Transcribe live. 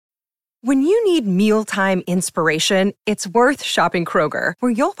When you need mealtime inspiration, it's worth shopping Kroger,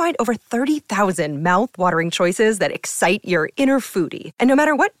 where you'll find over 30,000 mouth-watering choices that excite your inner foodie. And no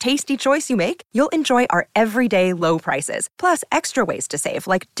matter what tasty choice you make, you'll enjoy our everyday low prices, plus extra ways to save,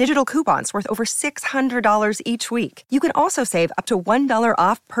 like digital coupons worth over $600 each week. You can also save up to $1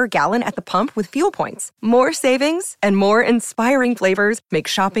 off per gallon at the pump with fuel points. More savings and more inspiring flavors make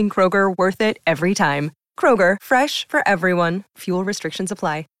shopping Kroger worth it every time. Kroger, fresh for everyone. Fuel restrictions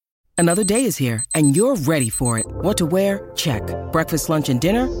apply. Another day is here, and you're ready for it. What to wear? Check. Breakfast, lunch, and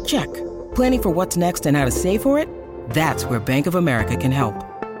dinner? Check. Planning for what's next and how to save for it? That's where Bank of America can help.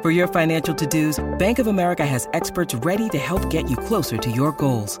 For your financial to-dos, Bank of America has experts ready to help get you closer to your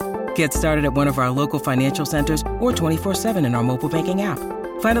goals. Get started at one of our local financial centers or 24/7 in our mobile banking app.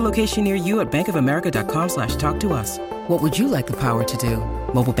 Find a location near you at bankofamerica.com/talktous. What would you like the power to do?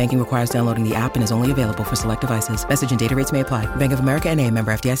 Mobile banking requires downloading the app and is only available for select devices. Message and data rates may apply. Bank of America N.A.,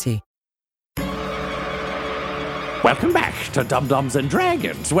 member FDIC. Welcome back to Dum-Dums and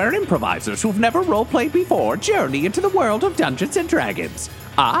Dragons, where improvisers who've never roleplayed before journey into the world of Dungeons and Dragons.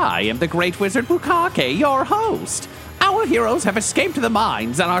 I am the Great Wizard Bukake, your host. Our heroes have escaped the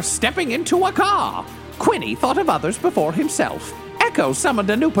mines and are stepping into a car. Quinny thought of others before himself. Echo summoned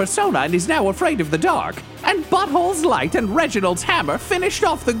a new persona and is now afraid of the dark. And Butthole's light and Reginald's hammer finished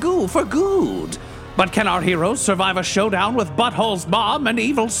off the ghoul for good. But can our heroes survive a showdown with Butthole's mom and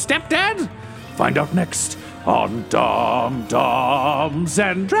evil stepdad? Find out next on Dum-Dums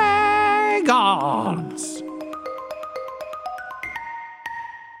and Dragons.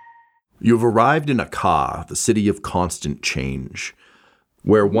 You've arrived in Akka, the city of constant change,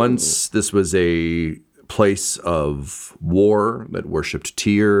 where once this was a place of war that worshipped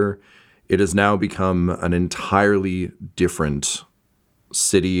Tyr. It has now become an entirely different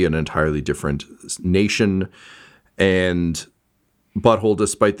city, an entirely different nation, and Butthole,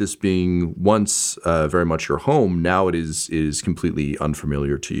 despite this being once very much your home, now it is completely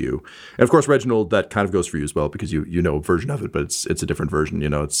unfamiliar to you. And of course, Reginald, that kind of goes for you as well, because you know a version of it, but it's a different version. You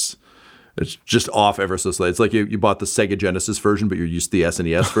know, it's just off ever so slightly. It's like you bought the Sega Genesis version, but you're used to the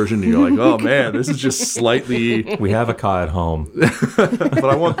SNES version, and you're like, oh man, this is just slightly. We have Akka at home, but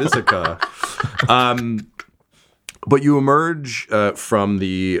I want this Akka. But you emerge from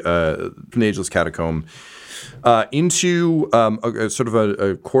the Ageless Catacomb. Into a sort of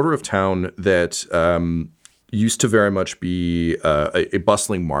a quarter of town that used to very much be a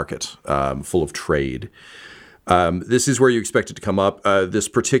bustling market full of trade. This is where you expect it to come up. This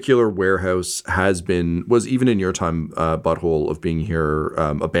particular warehouse was even in your time, Butthole, of being here,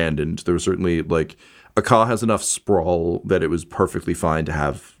 abandoned. There was certainly Akka has enough sprawl that it was perfectly fine to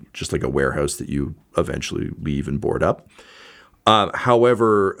have just like a warehouse that you eventually leave and board up.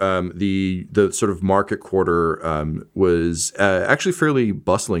 However, the sort of market quarter was actually fairly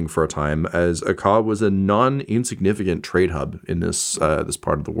bustling for a time, as Akka was a non-insignificant trade hub in this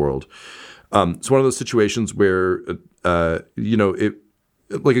part of the world. It's one of those situations where it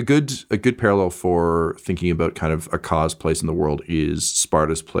like a good parallel for thinking about kind of Akka's place in the world is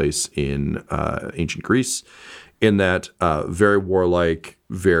Sparta's place in ancient Greece, in that very warlike,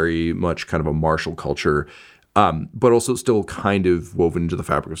 very much kind of a martial culture. But also still kind of woven into the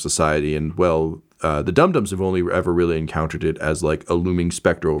fabric of society. And, the Dum-Dums have only ever really encountered it as, like, a looming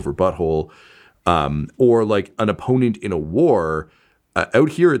specter over Butthole, or, like, an opponent in a war. Out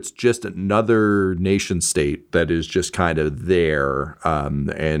here, it's just another nation-state that is just kind of there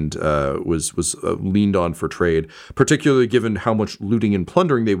and was leaned on for trade, particularly given how much looting and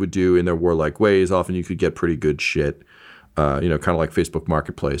plundering they would do in their warlike ways. Often you could get pretty good shit. Kind of like Facebook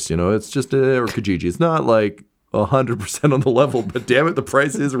Marketplace, it's just or Kijiji. It's not like 100% on the level, but damn it, the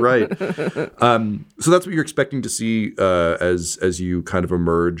price is right. So that's what you're expecting to see as you kind of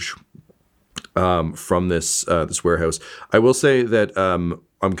emerge from this warehouse. I will say that I'm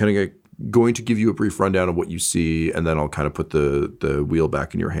kind of going to give you a brief rundown of what you see, and then I'll kind of put the wheel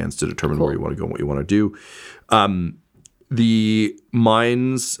back in your hands to determine where you want to go and what you want to do. The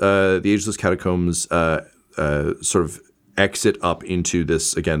mines, the Ageless Catacombs, sort of exit up into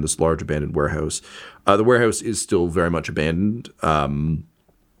this large abandoned warehouse. The warehouse is still very much abandoned.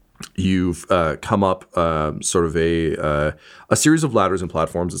 You've come up sort of a series of ladders and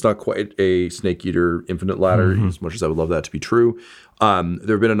platforms. It's not quite a Snake Eater infinite ladder, as much as I would love that to be true. There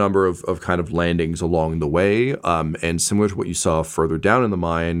have been a number of kind of landings along the way, and similar to what you saw further down in the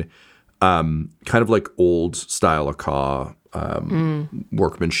mine, kind of like old style Akka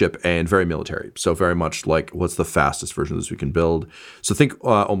workmanship and very military. So very much like, what's the fastest version of this we can build? So think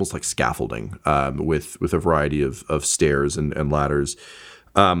almost like scaffolding with a variety of stairs and ladders.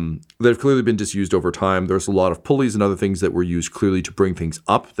 that have clearly been disused over time. There's a lot of pulleys and other things that were used clearly to bring things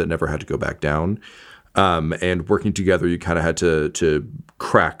up that never had to go back down. And working together, you kind of had to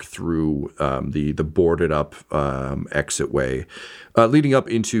crack through the boarded up exit way, leading up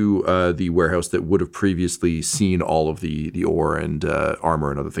into the warehouse that would have previously seen all of the ore and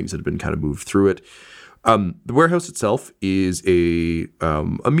armor and other things that had been kind of moved through it. The warehouse itself is a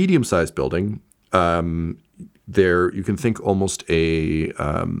medium-sized building. There, you can think almost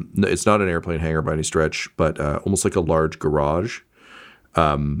it's not an airplane hangar by any stretch, but almost like a large garage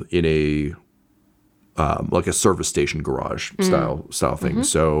in a like a service station garage style thing. Mm-hmm.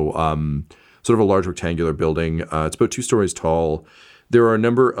 So sort of a large rectangular building. It's about 2 stories tall. There are a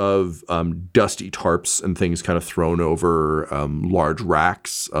number of dusty tarps and things kind of thrown over large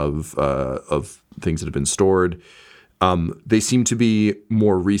racks of things that have been stored. They seem to be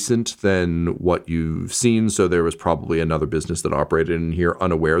more recent than what you've seen, so there was probably another business that operated in here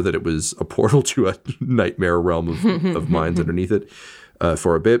unaware that it was a portal to a nightmare realm of mines underneath it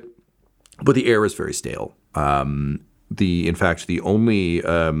for a bit. But the air is very stale. In fact, the only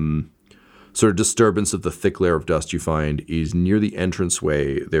sort of disturbance of the thick layer of dust you find is near the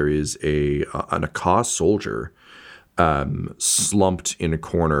entranceway. There is an Aka soldier slumped in a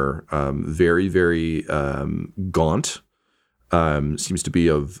corner, very, very gaunt, seems to be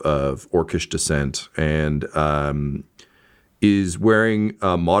of Orcish descent, and is wearing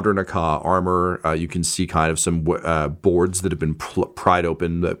modern Aka armor. You can see kind of some boards that have been pried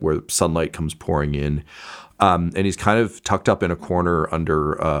open where sunlight comes pouring in. And he's kind of tucked up in a corner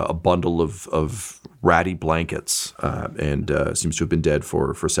under a bundle of ratty blankets and seems to have been dead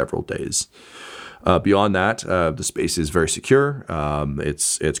for several days. Beyond that, the space is very secure.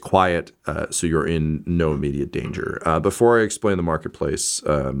 It's quiet, so you're in no immediate danger. Before I explain the marketplace,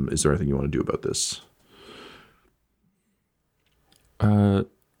 is there anything you want to do about this? Quinny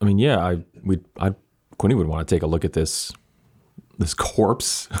would want to take a look at this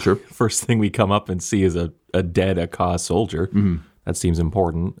corpse. Sure. First thing we come up and see is a dead Aka soldier. Mm-hmm. That seems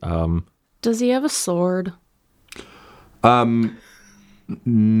important. Does he have a sword? No.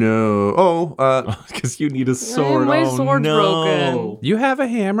 Oh, because you need a sword. My sword's broken. You have a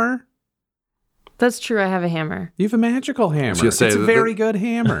hammer? That's true. I have a hammer. You have a magical hammer. It's a very good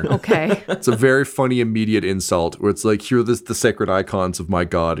hammer. Okay. It's a very funny immediate insult where it's like, here are the sacred icons of my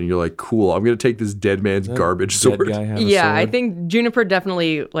god, and you're like, cool, I'm going to take this dead man's garbage sword. Guy have a yeah, sword? I think Juniper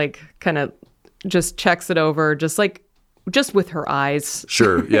definitely kind of just checks it over, just with her eyes.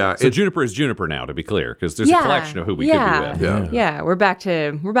 Sure, yeah. So Juniper is Juniper now, to be clear, because there's a collection of who we could be with. Yeah, we're back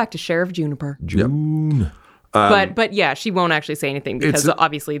to Sheriff Juniper. June. But yeah, she won't actually say anything because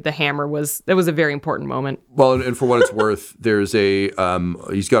obviously the hammer was a very important moment. Well, and for what it's worth, there's he's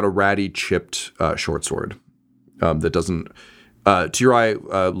got a ratty chipped short sword that doesn't, to your eye,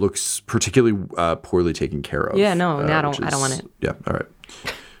 looks particularly poorly taken care of. Yeah, no, I don't want it. Yeah, all right.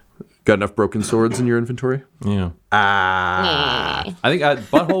 Got enough broken swords in your inventory? Yeah. I think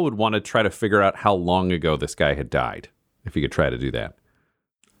Butthole would want to try to figure out how long ago this guy had died, if he could try to do that.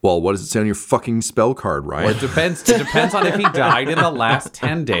 Well, what does it say on your fucking spell card, Ryan? Well, it depends on if he died in the last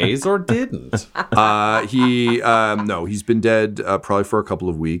 10 days or didn't. He's been dead probably for a couple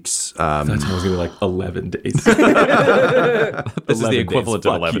of weeks. That's going to be like 11 days. This is the equivalent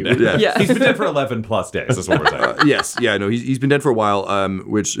of 11 days. Yeah. He's been dead for 11 plus days, is what we're saying. Yes, yeah, no, he's been dead for a while,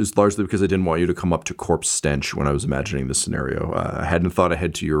 which is largely because I didn't want you to come up to corpse stench when I was imagining this scenario. I hadn't thought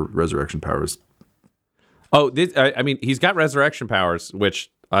ahead to your resurrection powers. Oh, he's got resurrection powers,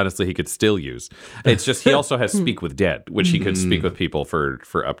 which honestly he could still use. It's just he also has Speak with Dead, which he could speak with people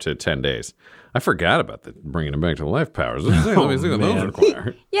for up to 10 days. I forgot about bringing him back to life powers. Let me see what those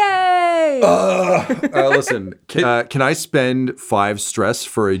require. Yay! Listen, can I spend 5 stress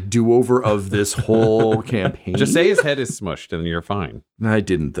for a do-over of this whole campaign? Just say his head is smushed and you're fine. I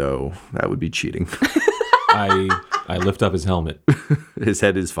didn't, though. That would be cheating. I lift up his helmet. His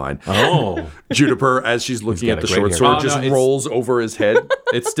head is fine. Oh. Juniper, as she's looking at the short hair. sword, just rolls over his head.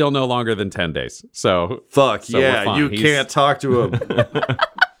 It's still no longer than 10 days. So Fuck, so yeah, we're fine. you can't talk to him.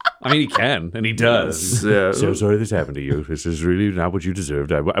 I mean, he can, and he does. Yeah. So sorry this happened to you. This is really not what you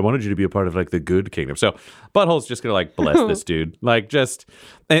deserved. I wanted you to be a part of, like, the good kingdom. So Butthole's just going to, like, bless this dude. Like, just,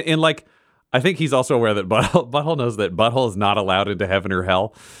 and like, I think he's also aware that Butthole knows that Butthole is not allowed into heaven or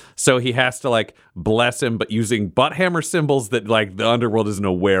hell. So he has to, like, bless him, but using butt hammer symbols that, like, the underworld isn't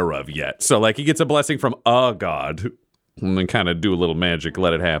aware of yet. So, like, he gets a blessing from a god and then kind of do a little magic,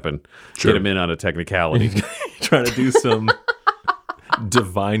 let it happen. Sure. Get him in on a technicality. Trying to do some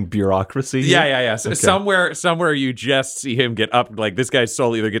divine bureaucracy. Yeah. So somewhere you just see him get up. Like this guy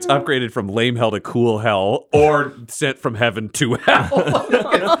soul either gets upgraded from lame hell to cool hell, or sent from heaven to hell.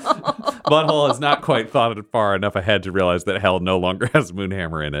 Butthole has not quite thought it far enough ahead to realize that hell no longer has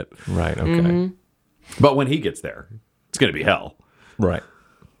Moonhammer in it. Right. Okay. But when he gets there, it's going to be hell. Right.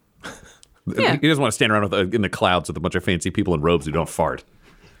 Yeah. He doesn't want to stand around in the clouds with a bunch of fancy people in robes who don't fart.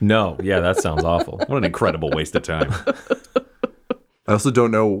 No. Yeah, that sounds awful. What an incredible waste of time. I also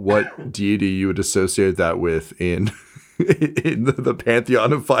don't know what deity you would associate that with in the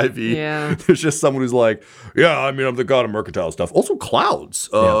pantheon of 5e. Yeah. There's just someone who's like, yeah, I mean, I'm the god of mercantile stuff. Also clouds.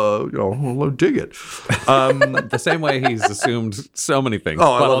 I'll dig it. The same way he's assumed so many things.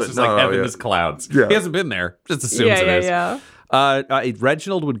 Oh, I but love also it. it's like No, heaven yeah. is clouds. Yeah. He hasn't been there. Just assumes it is. Yeah.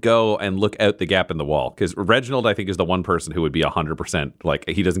 Reginald would go and look out the gap in the wall, because Reginald, I think, is the one person who would be 100% like,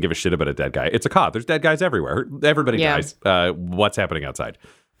 he doesn't give a shit about a dead guy. It's a COD. There's dead guys everywhere. Everybody dies. What's happening outside?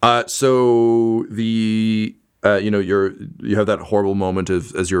 So the you have that horrible moment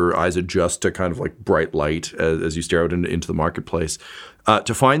as your eyes adjust to kind of like bright light as you stare out into the marketplace,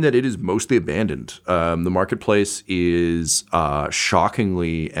 to find that it is mostly abandoned. The marketplace is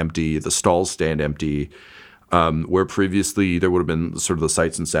shockingly empty. The stalls stand empty. Where previously there would have been sort of the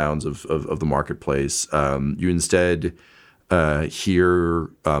sights and sounds of the marketplace. You instead hear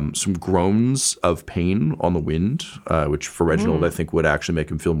some groans of pain on the wind, which for Reginald I think would actually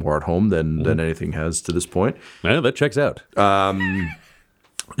make him feel more at home than anything has to this point. Yeah, that checks out.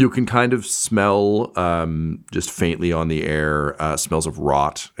 You can kind of smell just faintly on the air smells of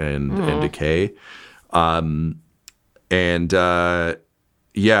rot and decay.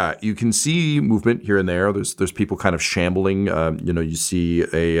 Yeah, you can see movement here and there. There's people kind of shambling. You see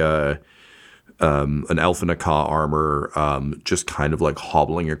an elf in a Ka armor just kind of like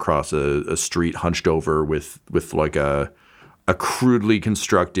hobbling across a street, hunched over with like a crudely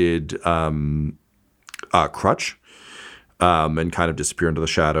constructed crutch, and kind of disappear into the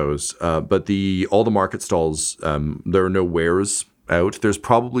shadows. But all the market stalls, there are no wares out. There's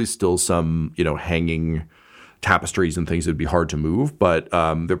probably still some hanging tapestries and things that would be hard to move, but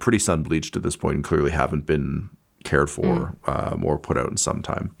they're pretty sun bleached at this point and clearly haven't been cared for or put out in some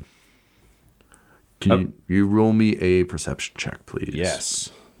time. Can you roll me a perception check, please?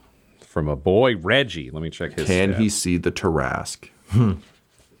 Yes. From a boy, Reggie. Let me check his Can stats. he see the Tarrasque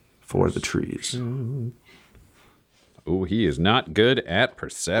for the trees? Oh, he is not good at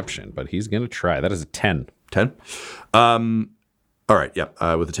perception, but he's going to try. That is a 10. 10? All right,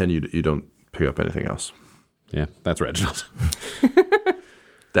 yeah. With a 10, you don't pick up anything else. Yeah, that's Reginald.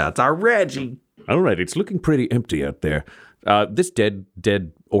 That's our Reggie. All right, it's looking pretty empty out there. This dead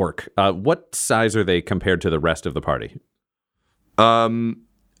orc, what size are they compared to the rest of the party? I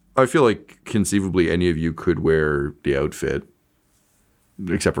feel like conceivably any of you could wear the outfit,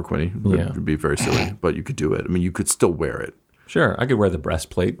 except for Quinny. It would be very silly, but you could do it. I mean, you could still wear it. Sure, I could wear the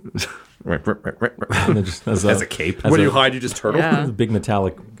breastplate. Right. And then just as As a cape? When you hide, you just turtle. Yeah. a big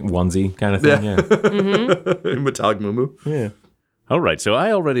metallic onesie kind of thing. Yeah. Metallic moo. Yeah. All right, so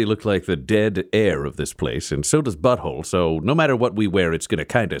I already look like the dead air of this place, and so does Butthole, so no matter what we wear, it's going to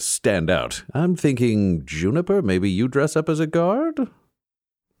kind of stand out. I'm thinking, Juniper, maybe you dress up as a guard?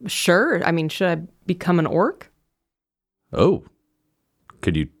 Sure. I mean, should I become an orc? Oh.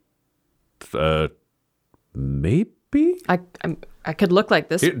 Could you... maybe? I could look like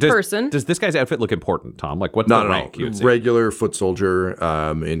this person. Does this guy's outfit look important, Tom? Like, what's Not the at rank? all. You would say? Regular foot soldier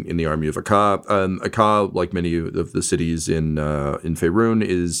in the army of Akka. Akka, like many of the cities in Faerun,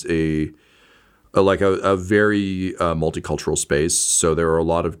 is a very multicultural space. So there are a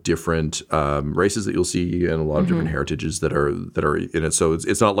lot of different races that you'll see, and a lot of different heritages that are in it. So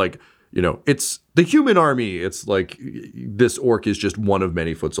it's not like it's the human army. It's like this orc is just one of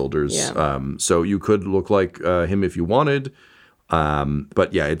many foot soldiers. Yeah. So you could look like him if you wanted.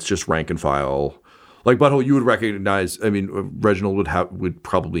 But yeah, it's just rank and file. Like Butthole, you would recognize. I mean, Reginald would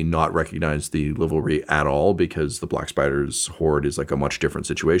probably not recognize the livery at all because the Black Spider's horde is like a much different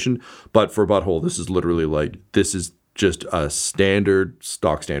situation. But for Butthole, this is literally like this is just a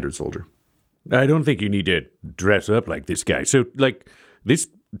stock standard soldier. I don't think you need to dress up like this guy. So, like, this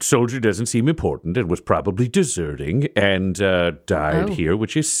soldier doesn't seem important and was probably deserting and died here,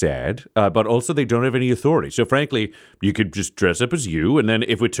 which is sad. But also they don't have any authority. So frankly, you could just dress up as you, and then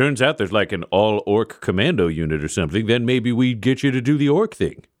if it turns out there's like an all-orc commando unit or something, then maybe we'd get you to do the orc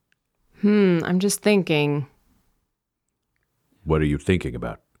thing. I'm just thinking. What are you thinking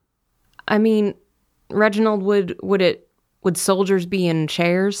about? I mean, Reginald, would soldiers be in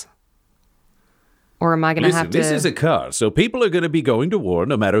chairs? Or am I going to have to... This is a car, so people are going to be going to war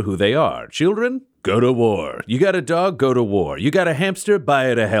no matter who they are. Children, go to war. You got a dog, go to war. You got a hamster, buy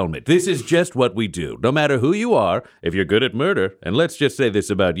it a helmet. This is just what we do. No matter who you are, if you're good at murder, and let's just say this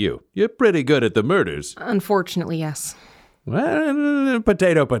about you, you're pretty good at the murders. Unfortunately, yes. Well,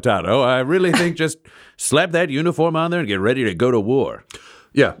 potato, potato. I really think just slap that uniform on there and get ready to go to war.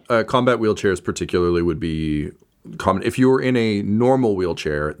 Yeah, combat wheelchairs particularly would be common. If you were in a normal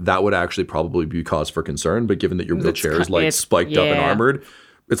wheelchair, that would actually probably be cause for concern. But given that your wheelchair is like spiked up and armored,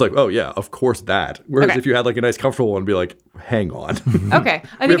 it's like, oh yeah, of course that. Whereas if you had like a nice comfortable one, it'd be like, hang on. Okay,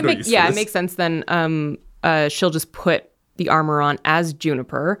 I think it makes sense then. She'll just put the armor on as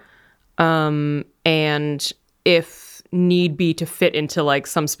Juniper, and if need be to fit into like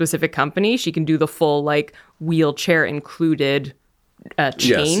some specific company, she can do the full like wheelchair included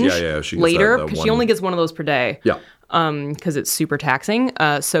change she later, because she only gets one of those per day. Yeah. Because it's super taxing.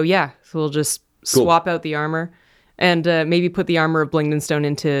 So we'll just swap out the armor and maybe put the armor of Blingdenstone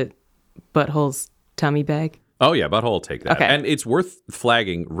into Butthole's tummy bag. Oh yeah, Butthole will take that. Okay. And it's worth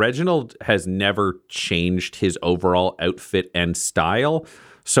flagging, Reginald has never changed his overall outfit and style.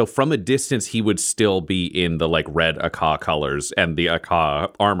 So from a distance, he would still be in the like red Akka colors and the Akka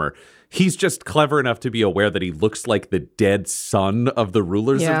armor. He's just clever enough to be aware that he looks like the dead son of the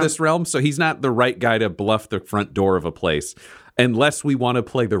rulers of this realm. So he's not the right guy to bluff the front door of a place unless we want to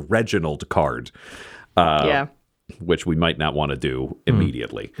play the Reginald card. Which we might not want to do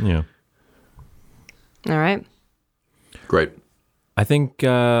immediately. Yeah. All right. Great. I think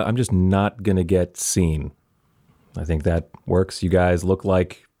I'm just not going to get seen. I think that works. You guys look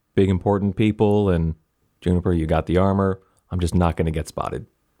like big, important people, and Juniper, you got the armor. I'm just not going to get spotted.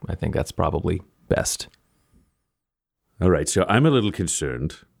 I think that's probably best. All right, so I'm a little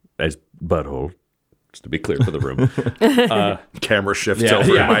concerned as Butthole, just to be clear for the room. Camera shifts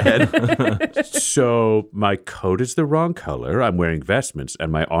over in my head. So my coat is the wrong color. I'm wearing vestments,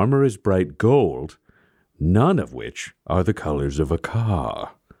 and my armor is bright gold, none of which are the colors of a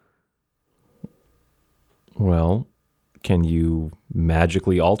car. Well, can you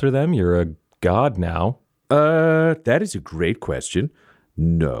magically alter them? You're a god now. That is a great question.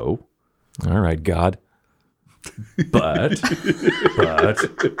 No. All right, God. But.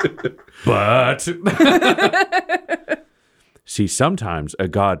 See, sometimes a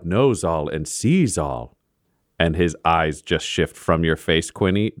god knows all and sees all. And his eyes just shift from your face,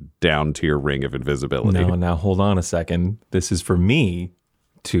 Quinny, down to your ring of invisibility. No, now hold on a second. This is for me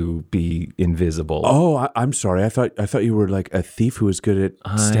to be invisible. Oh, I'm sorry. I thought you were like a thief who was good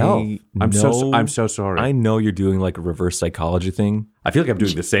at stealth. I'm so sorry. I know you're doing like a reverse psychology thing. I feel like I'm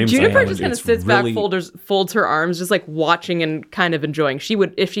doing the same thing. Juniper just kind of sits back, folds her arms, just like watching and kind of enjoying. She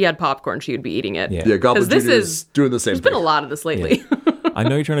would, if she had popcorn, she would be eating it. Yeah, Goblin Jr. is doing the same thing. There's been a lot of this lately. Yeah. I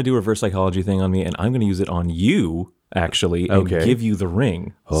know you're trying to do a reverse psychology thing on me, and I'm going to use it on you, actually, and give you the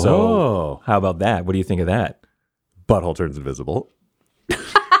ring. Oh. So how about that? What do you think of that? Butthole turns invisible.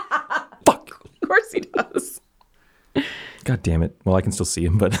 Fuck. Of course he does. God damn it. Well, I can still see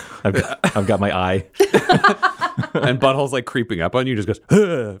him, but I've got my eye. And Butthole's like creeping up on you, just goes,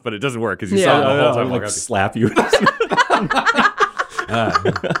 huh, but it doesn't work because you saw him the whole time. Like slap you.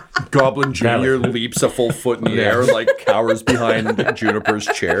 Goblin Jr. leaps a full foot in the air, like cowers behind Juniper's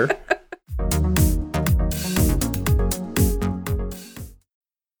chair.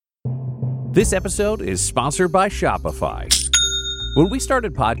 This episode is sponsored by Shopify. When we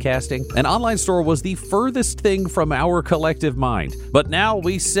started podcasting, an online store was the furthest thing from our collective mind. But now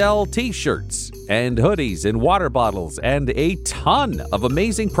we sell t-shirts and hoodies and water bottles and a ton of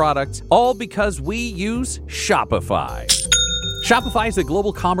amazing products, all because we use Shopify. Shopify is a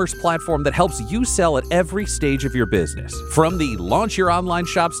global commerce platform that helps you sell at every stage of your business. From the launch your online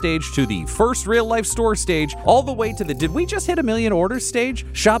shop stage to the first real life store stage, all the way to the did we just hit 1 million orders stage?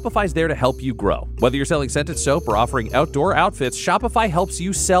 Shopify's there to help you grow. Whether you're selling scented soap or offering outdoor outfits, Shopify helps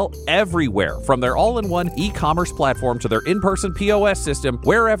you sell everywhere. From their all-in-one e-commerce platform to their in-person POS system,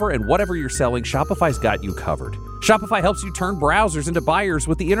 wherever and whatever you're selling, Shopify's got you covered. Shopify helps you turn browsers into buyers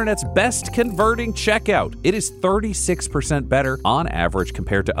with the internet's best converting checkout. It is 36% better on average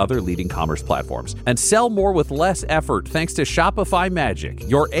compared to other leading commerce platforms. And sell more with less effort thanks to Shopify Magic,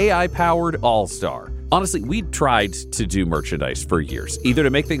 your AI-powered all-star. Honestly, we tried to do merchandise for years, either to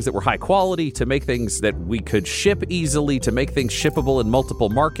make things that were high quality, to make things that we could ship easily, to make things shippable in multiple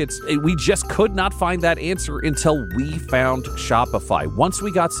markets. We just could not find that answer until we found Shopify. Once we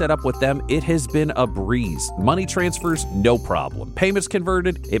got set up with them, it has been a breeze. Money transfers, no problem. Payments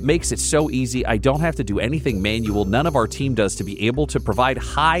converted, it makes it so easy. I don't have to do anything manual. None of our team does to be able to provide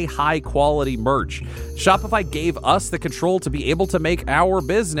high quality merch. Shopify gave us the control to be able to make our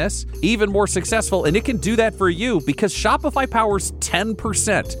business even more successful, and it it can do that for you because Shopify powers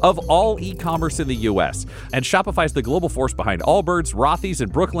 10% of all e-commerce in the U.S. And Shopify is the global force behind Allbirds, Rothy's,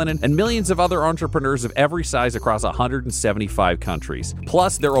 and Brooklinen, and millions of other entrepreneurs of every size across 175 countries.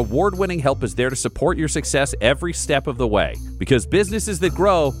 Plus, their award-winning help is there to support your success every step of the way. Because businesses that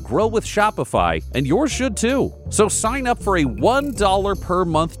grow with Shopify, and yours should too. So sign up for a $1 per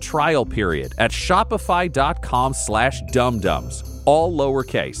month trial period at shopify.com/dumdums. All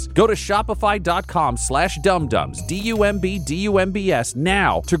lowercase. Go to shopify.com/dumdums, DUMBDUMBS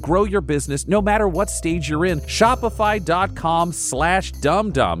now to grow your business no matter what stage you're in.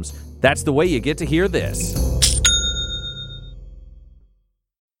 Shopify.com/dumdums. That's the way you get to hear this.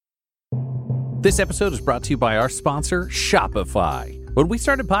 This episode is brought to you by our sponsor, Shopify. When we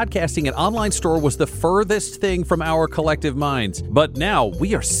started podcasting, an online store was the furthest thing from our collective minds. But now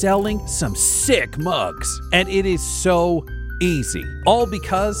we are selling some sick mugs. And it is so easy. All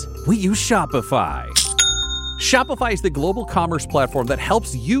because we use Shopify. Shopify is the global commerce platform that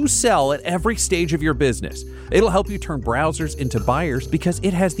helps you sell at every stage of your business. It'll help you turn browsers into buyers because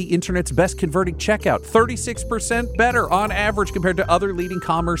it has the internet's best converting checkout, 36% better on average compared to other leading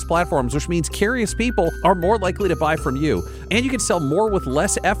commerce platforms, which means curious people are more likely to buy from you. And you can sell more with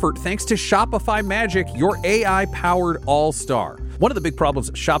less effort thanks to Shopify Magic, your AI-powered all-star. One of the big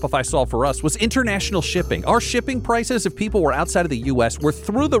problems Shopify solved for us was international shipping. Our shipping prices, if people were outside of the US, were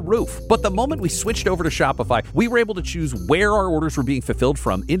through the roof. But the moment we switched over to Shopify, we were able to choose where our orders were being fulfilled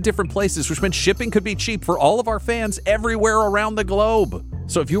from in different places, which meant shipping could be cheap for all of our fans everywhere around the globe.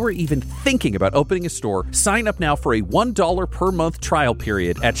 So if you were even thinking about opening a store, sign up now for a $1 per month trial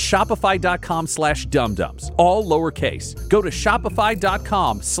period at shopify.com/dumdums. All lowercase. Go to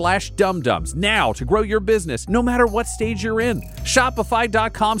shopify.com/dumdums now to grow your business no matter what stage you're in.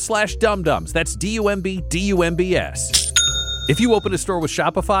 Shopify.com/dumdums. That's DUMBDUMBS. If you open a store with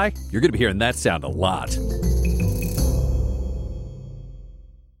Shopify, you're going to be hearing that sound a lot.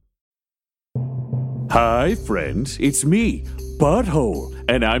 Hi, friends. It's me, Butthole,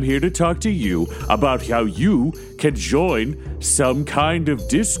 and I'm here to talk to you about how you can join some kind of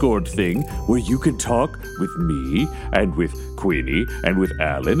Discord thing where you can talk with me and with Quinny and with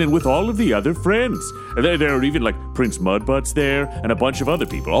Alan and with all of the other friends. There are even like Prince Mudbutts there and a bunch of other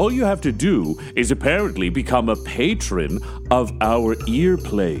people. All you have to do is apparently become a patron of our ear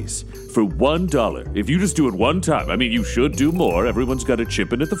plays for $1. If you just do it one time, I mean, you should do more. Everyone's got a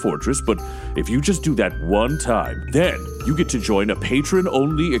chip in at the fortress, but if you just do that one time, then you get to join a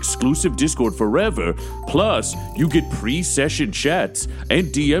patron-only exclusive Discord forever. Plus, you get pre-session chats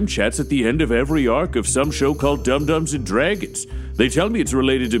and DM chats at the end of every arc of some show called Dumdums and Dragons. They tell me it's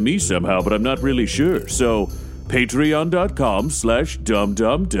related to me somehow, but I'm not really sure. So,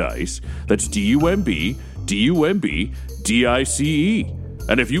 patreon.com/dumdumdice. That's DUMBDUMBDICE.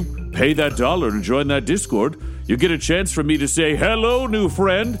 And if you pay that $1 to join that Discord, you get a chance for me to say hello, new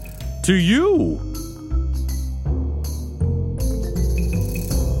friend, to you.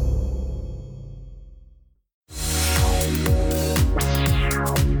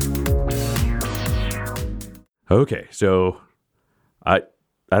 Okay, so I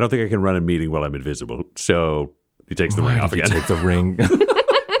don't think I can run a meeting while I'm invisible. So he takes the ring off again. Take the ring.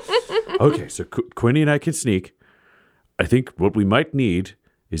 Okay, so Quinny and I can sneak. I think what we might need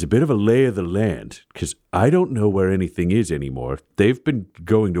is a bit of a lay of the land, because I don't know where anything is anymore. They've been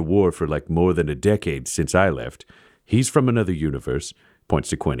going to war for like more than a decade since I left. He's from another universe. Points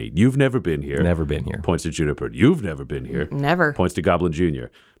to Quinny. You've never been here. Never been here. Points to Juniper. You've never been here. Never. Points to Goblin Jr.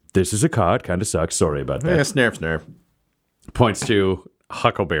 This is a cod. Kind of sucks. Sorry about that. Yeah, snare. Points to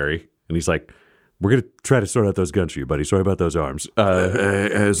Huckleberry, and he's like, we're going to try to sort out those guns for you, buddy. Sorry about those arms.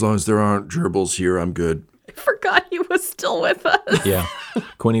 As long as there aren't gerbils here, I'm good. I forgot he was still with us. Yeah.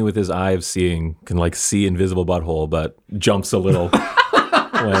 Quinny with his eye of seeing can like see invisible butthole, but jumps a little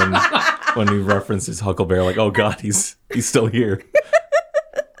when he references Huckleberry, like, oh God, he's still here.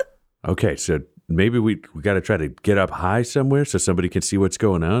 Okay, so maybe we got to try to get up high somewhere so somebody can see what's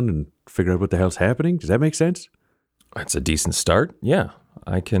going on and figure out what the hell's happening. Does that make sense? That's a decent start. Yeah.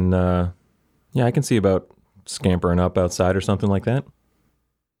 I can see about scampering up outside or something like that.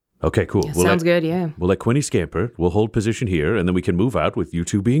 Okay, cool. Yeah, sounds good, yeah. We'll let Quinny scamper. We'll hold position here, and then we can move out with you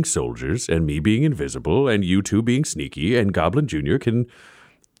two being soldiers, and me being invisible, and you two being sneaky, and Goblin Jr. can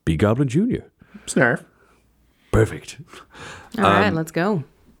be Goblin Jr. Snarf. Perfect. All right, let's go.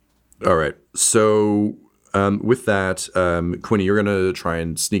 All right. So with that, Quinny, you're going to try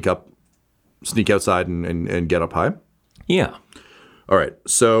and sneak outside and get up high? Yeah. All right.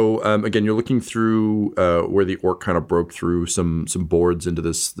 So again, you're looking through where the orc kind of broke through some boards into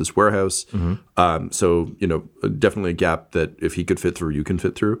this warehouse. Mm-hmm. So definitely a gap that if he could fit through, you can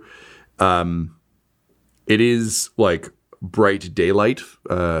fit through. It is like bright daylight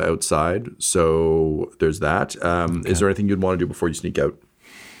outside, so there's that. Is there anything you'd want to do before you sneak out?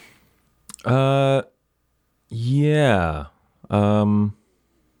 Yeah.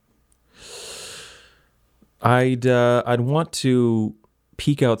 I'd want to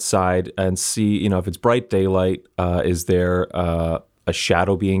peek outside and see, if it's bright daylight, is there a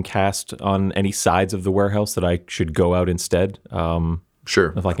shadow being cast on any sides of the warehouse that I should go out instead?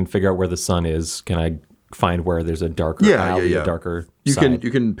 Sure. If I can figure out where the sun is, can I find where there's a darker alley, a darker side?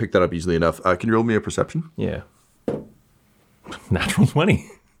 You can pick that up easily enough. Can you roll me a perception? Yeah. Natural 20.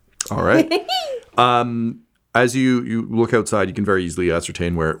 All right. As you look outside, you can very easily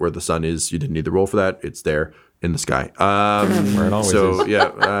ascertain where the sun is. You didn't need the roll for that. It's there in the sky. Where it always is. Yeah.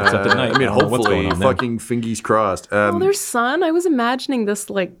 Except at night. I mean, I don't know what's hopefully, going on there. fucking fingies crossed. There's sun. I was imagining this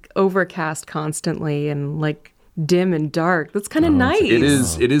like overcast constantly and like dim and dark. That's kind of nice.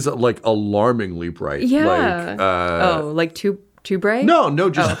 It is like alarmingly bright. Yeah. Like too bright? No,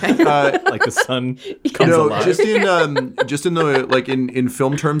 just Like the sun comes alive. just in the like in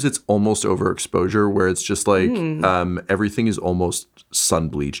film terms, it's almost overexposure, where it's just like everything is almost sun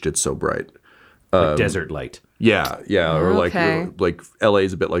bleached. It's so bright. Like desert light. Yeah, or Okay. like LA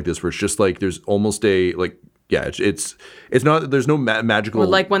is a bit like this, where it's just like there's almost a like. Yeah, it's not. There's no magical. Or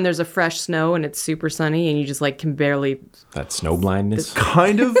like when there's a fresh snow and it's super sunny and you just like can barely. That snow blindness.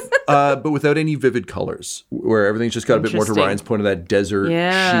 kind of, but without any vivid colors, where everything's just got a bit more to Interesting. Ryan's point of that desert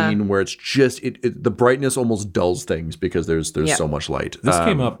sheen, where it's just the brightness almost dulls things because there's so much light. This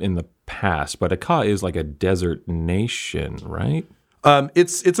came up in the past, but Aka is like a desert nation, right?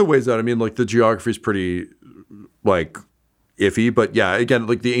 It's a ways out. I mean, like the geography is pretty like iffy, but yeah, again,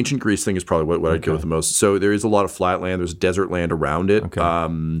 like the ancient Greece thing is probably what I'd go with the most. So there is a lot of flat land. There's desert land around it.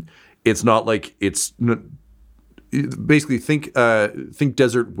 Okay. It's not like basically think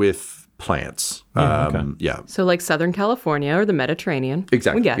desert with plants. Yeah, So like Southern California or the Mediterranean.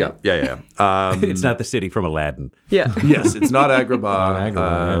 exactly. We get it. Yeah. It's not the city from Aladdin. Yeah. Yes, it's not Agrabah.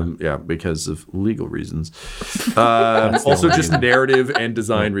 Agrabah, Because of legal reasons. Also, just narrative and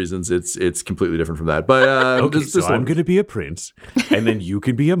design reasons. It's completely different from that. But Okay, this so one- I'm going to be a prince, and then you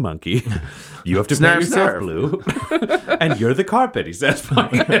can be a monkey. You have to Snarf, paint yourself snarf. blue, and you're the carpet. He says,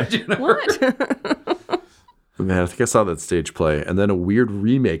 What? Man, I think I saw that stage play, and then a weird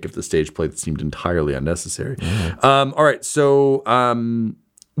remake of the stage play that seemed entirely unnecessary. All right, so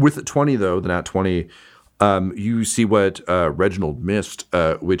with the 20, though, the nat 20, you see what Reginald missed,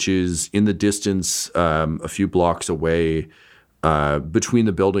 which is in the distance, a few blocks away, between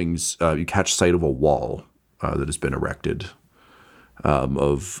the buildings, you catch sight of a wall that has been erected.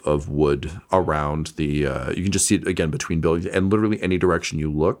 Of wood around the you can just see it again between buildings, and literally any direction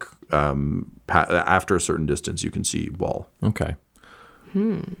you look, after a certain distance you can see wall. Okay.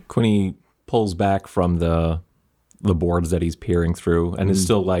 Quinny pulls back from the boards that he's peering through and is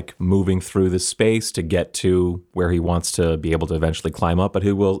still like moving through the space to get to where he wants to be able to eventually climb up, but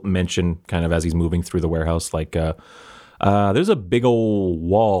he will mention kind of as he's moving through the warehouse, like there's a big old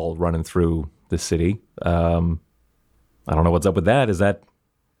wall running through the city. I don't know what's up with that. Is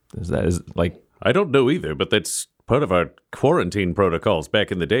like, I don't know either, but that's part of our quarantine protocols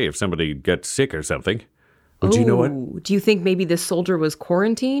back in the day if somebody got sick or something. But you know what? Ooh, do you think maybe this soldier was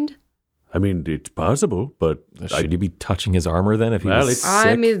quarantined? I mean, it's possible, but should he be touching his armor then if he Well, was it's-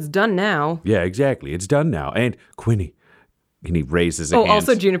 I sick? mean, it's done now. yeah, exactly. It's done now. And Quinny, and he raises a hand.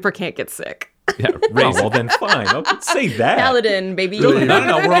 Also Juniper can't get sick. yeah, Oh, raise well, then fine. I'll say that. Paladin, baby. No. We're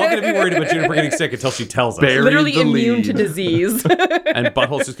all going to be worried about Juniper getting sick until she tells us. Buried Literally the immune lead. to disease. And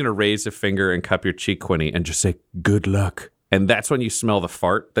Butthole's just going to raise a finger and cup your cheek, Quinny, and just say, good luck. And that's when you smell the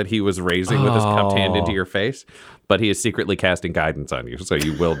fart that he was raising with his cupped hand into your face. But he is secretly casting guidance on you, so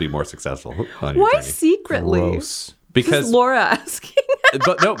you will be more successful on your Why journey. secretly? Gross. This Because is Laura asking.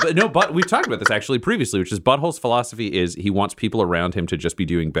 but we've talked about this actually previously, which is Butthole's philosophy is he wants people around him to just be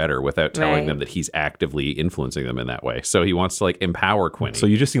doing better without telling Right. them that he's actively influencing them in that way. So he wants to like empower Quinny. So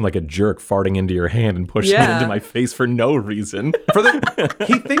you just seem like a jerk farting into your hand and pushing it Yeah. into my face for no reason.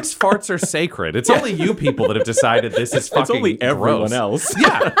 He thinks farts are sacred. It's only you people that have decided this is fucking It's only everyone gross. else.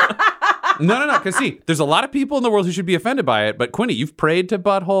 Yeah. No. Because see, there's a lot of people in the world who should be offended by it. But Quinny, you've prayed to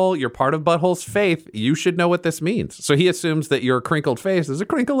Butthole. You're part of Butthole's faith. You should know what this means. So he assumes that your crinkled face is a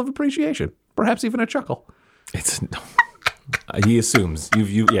crinkle of appreciation, perhaps even a chuckle. It's he assumes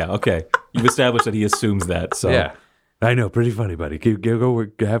yeah, okay. You've established that he assumes that. So Yeah, I know. Pretty funny, buddy. Go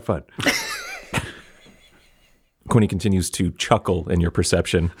have fun. Quinny continues to chuckle in your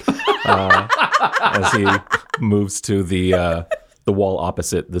perception as he moves to the wall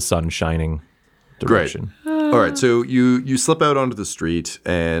opposite the sun shining direction. All right, so you slip out onto the street,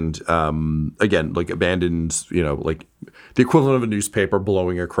 and again, like abandoned, like the equivalent of a newspaper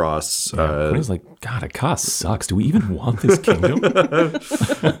blowing across. Quentin's like, God, Akka sucks. Do we even want this kingdom?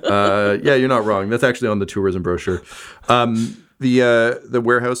 Yeah, you're not wrong. That's actually on the tourism brochure. The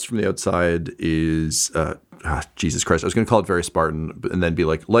warehouse from the outside is Jesus Christ. I was going to call it very Spartan, and then be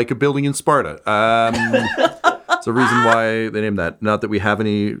like a building in Sparta. It's a reason why they named that. Not that we have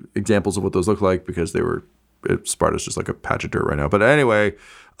any examples of what those look like, because Sparta's just like a patch of dirt right now. But anyway,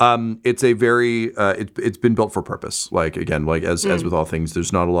 it's a very it's been built for purpose. Like again, like as with all things,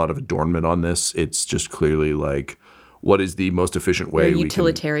 there's not a lot of adornment on this. It's just clearly like, what is the most efficient way?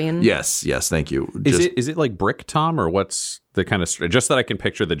 Utilitarian. Yes, thank you. Is it like brick, Tom, or what's the kind of just that I can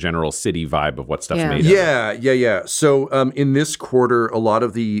picture the general city vibe of what stuff's made of? Yeah. So in this quarter, a lot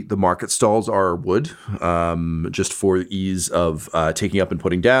of the market stalls are wood, just for ease of taking up and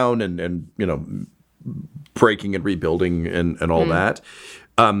putting down, and breaking and rebuilding and all that.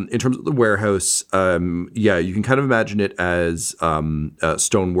 In terms of the warehouse, you can kind of imagine it as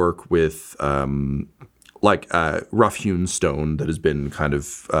stonework with rough-hewn stone that has been kind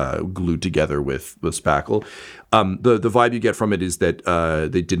of glued together with spackle. The vibe you get from it is that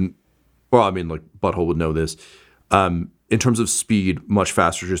they didn't. Well, I mean, like Butthole would know this. In terms of speed, much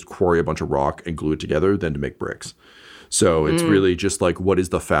faster to just quarry a bunch of rock and glue it together than to make bricks. So it's really just like, what is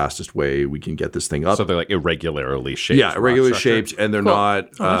the fastest way we can get this thing up? So they're like irregularly shaped. Yeah, irregularly shaped, and they're not.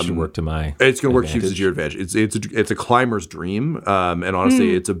 That should work to my. It's going to work hugely to your advantage. It's a climber's dream, and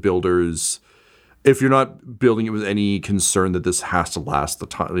honestly, it's a builder's. If you're not building it with any concern that this has to last the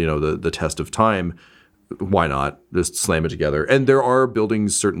time, the test of time, why not just slam it together? And there are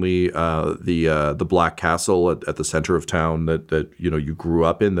buildings, certainly the Black Castle at the center of town that you grew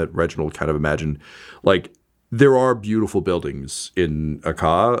up in, that Reginald kind of imagined. Like, there are beautiful buildings in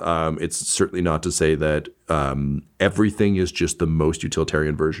Akka. It's certainly not to say that everything is just the most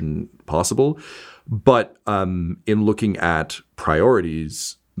utilitarian version possible. But in looking at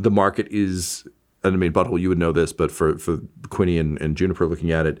priorities, the market is, and I mean, Butthole, you would know this, but for Quinny and Juniper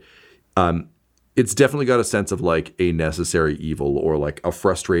looking at it, it's definitely got a sense of like a necessary evil, or like a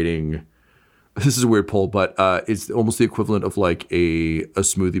frustrating. This is a weird poll, but it's almost the equivalent of like a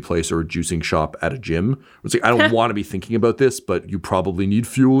smoothie place or a juicing shop at a gym. It's like, I don't want to be thinking about this, but you probably need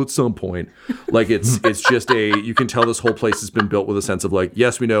fuel at some point. Like it's just you can tell this whole place has been built with a sense of like,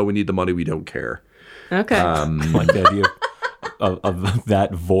 yes, we know we need the money, we don't care. Okay. Like the idea of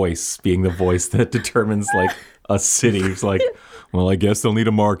that voice being the voice that determines like a city. It's like, well, I guess they'll need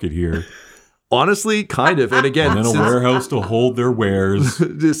a market here. Honestly, kind of. And again, and then a warehouse to hold their wares.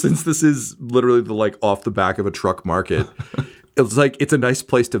 Since this is literally the like off the back of a truck market, it's like it's a nice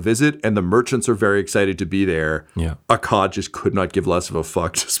place to visit, and the merchants are very excited to be there. Yeah. Akka just could not give less of a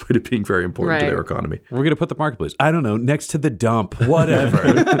fuck, despite it being very important to their economy. We're gonna put the marketplace, I don't know, next to the dump,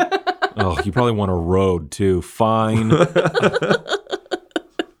 whatever. Oh, you probably want a road too. Fine.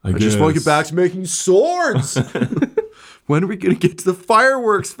 I just want to get back to making swords. When are we going to get to the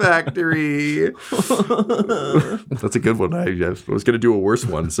fireworks factory? That's a good one. I was going to do a worse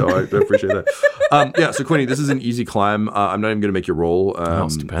one, so I appreciate that. So Quinny, this is an easy climb. I'm not even going to make you roll.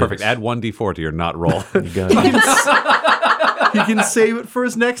 Perfect. Add 1d4 to your not roll. You got it. He can save it for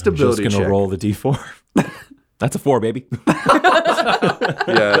his next ability just going to roll the d4. That's a 4, baby.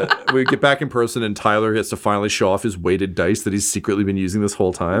 Yeah, we get back in person, and Tyler gets to finally show off his weighted dice that he's secretly been using this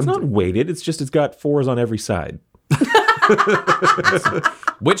whole time. It's not weighted. It's just it's got 4s on every side.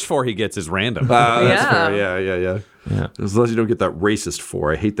 Which 4 he gets is random. That's fair. Yeah. As long as you don't get that racist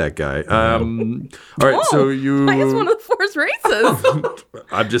 4. I hate that guy. All right, so you... Why is one of the 4s racist?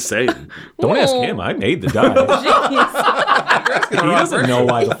 I'm just saying. Don't ask him. I made the die. He doesn't know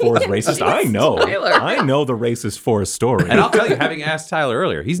why the 4 is racist. I know. Tyler. I know the racist 4 story. And I'll tell you, having asked Tyler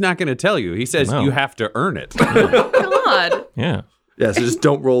earlier, he's not going to tell you. He says you have to earn it. God. Yeah. Yeah, so just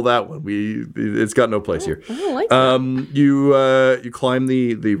don't roll that one. It's got no place here. I don't like that. You climb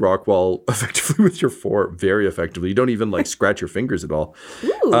the rock wall effectively with your 4, very effectively. You don't even like scratch your fingers at all.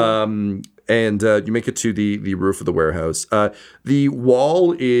 Ooh. And you make it to the roof of the warehouse. The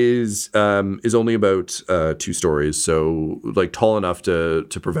wall is only about 2 stories, so like tall enough to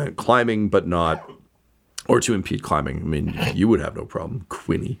prevent climbing, but not. Or to impede climbing. I mean, you would have no problem,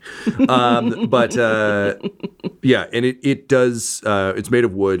 Quinny. But and it does. It's made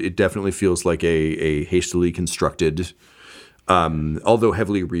of wood. It definitely feels like a hastily constructed although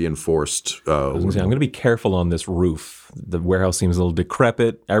heavily reinforced. I'm going to be careful on this roof. The warehouse seems a little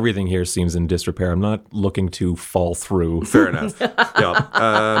decrepit. Everything here seems in disrepair. I'm not looking to fall through. Fair enough.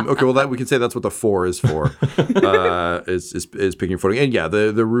 Yeah. Okay. Well, we can say that's what the 4 is for. Is picking footing. And yeah,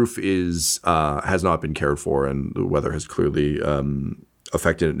 the roof has not been cared for, and the weather has clearly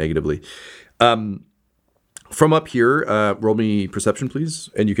affected it negatively. From up here, roll me perception, please,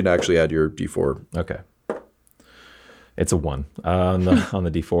 and you can actually add your D4. Okay. It's a 1 on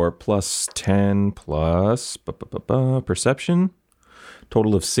the D4 plus 10 plus perception.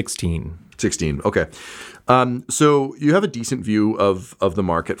 Total of 16. 16. Okay. So you have a decent view of the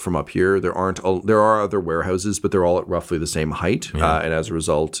market from up here. There are other warehouses, but they're all at roughly the same height, and as a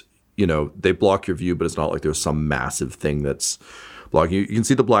result, they block your view. But it's not like there's some massive thing that's blocking you. You can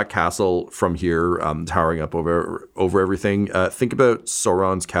see the Black Castle from here, towering up over everything. Think about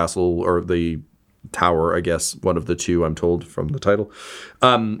Sauron's castle, or the tower, I guess, one of the two, I'm told from the title.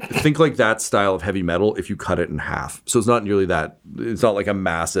 Think like that style of heavy metal if you cut it in half. So it's not nearly that. It's not like a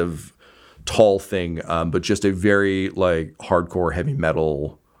massive, tall thing, but just a very like hardcore heavy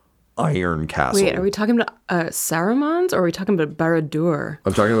metal iron castle. Wait, are we talking about Saruman's, or are we talking about Barad-dûr?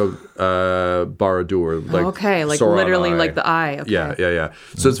 I'm talking about Barad-dûr. Like okay, like Sauron literally eye. like the eye. Okay. Yeah.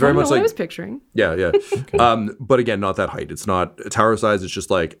 So it's very much like I was picturing. Yeah. Okay. But again, not that height. It's not tower size. It's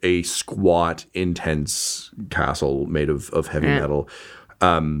just like a squat, intense castle made of heavy metal,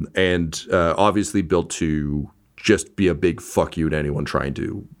 and obviously built to just be a big fuck you to anyone trying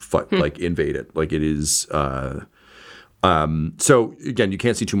to like invade it. Like it is. So again, you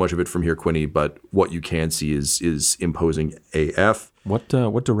can't see too much of it from here, Quinny, but what you can see is imposing AF. What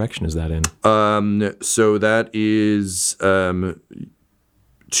direction is that in? So that is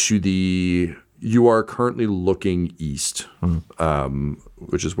you are currently looking east,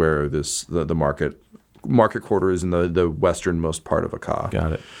 which is where the market quarter is in the westernmost part of Akka.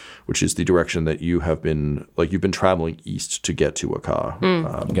 Got it. Which is the direction that you've been traveling east to get to Akka.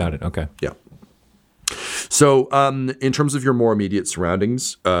 Got it. Okay. Yeah. So in terms of your more immediate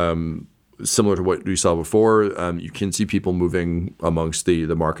surroundings, similar to what we saw before, you can see people moving amongst the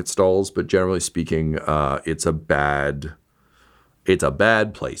market stalls, but generally speaking, it's a bad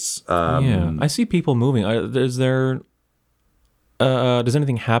place. I see people moving. Does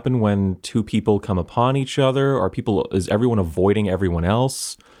anything happen when two people come upon each other? Is everyone avoiding everyone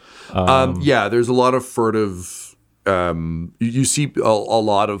else? There's a lot of furtive. You see a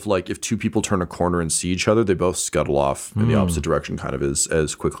lot of like if two people turn a corner and see each other, they both scuttle off in the opposite direction kind of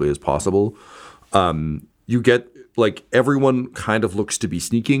as quickly as possible. You get like everyone kind of looks to be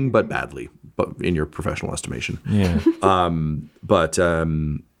sneaking, but badly, but in your professional estimation. Yeah.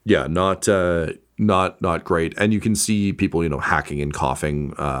 Not great. And you can see people, hacking and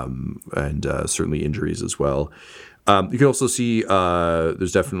coughing, and certainly injuries as well. You can also see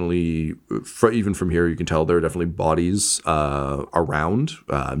there's definitely, even from here, you can tell there are definitely bodies around,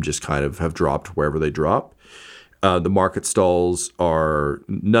 just kind of have dropped wherever they drop. The market stalls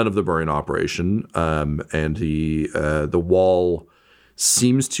none of them are in operation, and the wall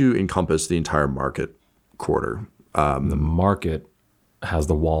seems to encompass the entire market quarter. The market has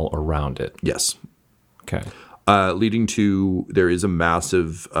the wall around it. Yes. Okay. Leading to, there is a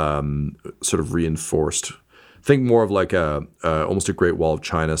massive sort of reinforced, think more of like almost a Great Wall of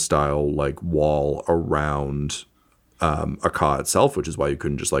China style like wall around Akka itself, which is why you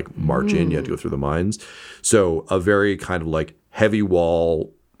couldn't just like march in. You had to go through the mines. So a very kind of like heavy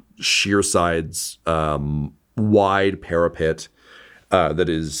wall, sheer sides, wide parapet that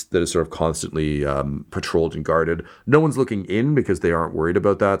is sort of constantly patrolled and guarded. No one's looking in because they aren't worried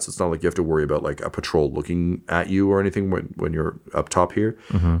about that. So it's not like you have to worry about like a patrol looking at you or anything when you're up top here.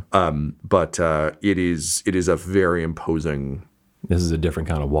 But it is a very imposing. This is a different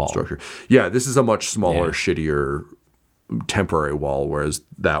kind of wall structure. Yeah, this is a much smaller, shittier temporary wall, whereas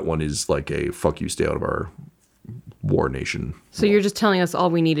that one is like a fuck you, stay out of our war nation. So you're just telling us all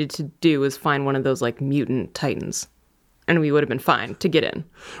we needed to do was find one of those like mutant titans, and we would have been fine to get in.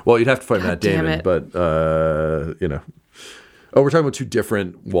 Well, you'd have to find Matt Damon, but Oh, we're talking about two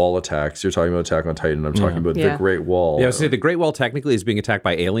different wall attacks. You're talking about Attack on Titan. I'm talking about the Great Wall. Yeah, I was saying the Great Wall technically is being attacked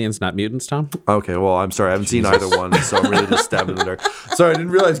by aliens, not mutants, Tom. Okay, well, I'm sorry. I haven't seen either one, so I'm really just stabbing in the dark. Sorry, I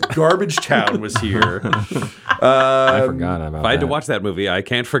didn't realize Garbage Town was here. I forgot about that. If I had to watch that movie, I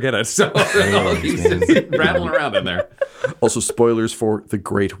can't forget it. So he's rattling around in there. Also, spoilers for The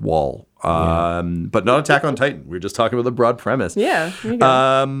Great Wall. But not Attack on Titan. We're just talking about the broad premise. Yeah, there you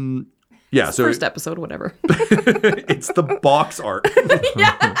go. Yeah, so first episode, whatever. It's the box art.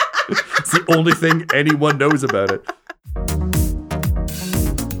 Yeah. It's the only thing anyone knows about it.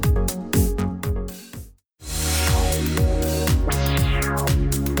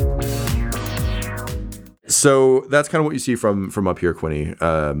 So that's kind of what you see from up here, Quinny.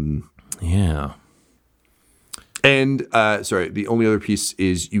 Yeah. And sorry, the only other piece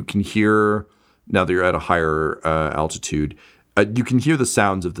is you can hear, now that you're at a higher altitude, you can hear the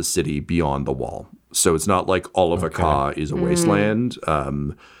sounds of the city beyond the wall. So it's not like all of Akka is a wasteland.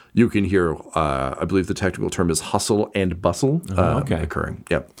 You can hear, I believe the technical term is hustle and bustle occurring.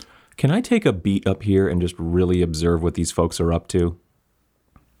 Yep. Can I take a beat up here and just really observe what these folks are up to?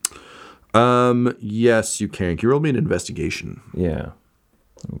 Yes, you can. Can you roll me an investigation? Yeah.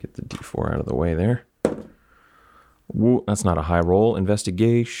 Let me get the D4 out of the way there. Woo, that's not a high roll.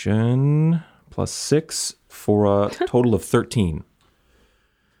 Investigation +6 for a total of 13.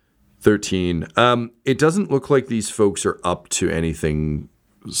 13. It doesn't look like these folks are up to anything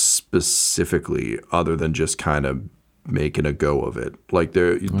specifically other than just kind of making a go of it. Like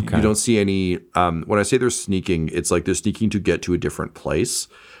you don't see any, when I say they're sneaking, it's like they're sneaking to get to a different place,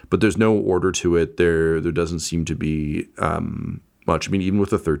 but there's no order to it. There doesn't seem to be much. I mean, even with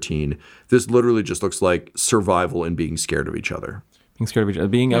the 13, this literally just looks like survival and being scared of each other. Being scared of each other.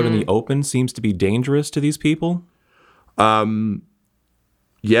 Being out in the open seems to be dangerous to these people.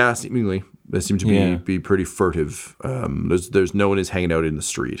 Yeah, seemingly. They seem to be pretty furtive. There's no one is hanging out in the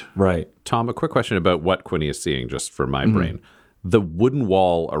street. Right. Tom, a quick question about what Quinny is seeing, just for my brain. The wooden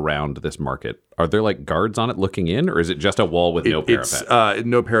wall around this market, are there like guards on it looking in, or is it just a wall with no parapet? It's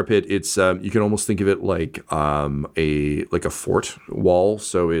no parapet. It's you can almost think of it like a fort wall.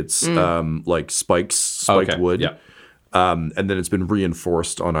 So it's like spiked wood. Yeah. And then it's been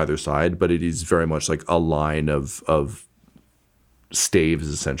reinforced on either side, but it is very much like a line of staves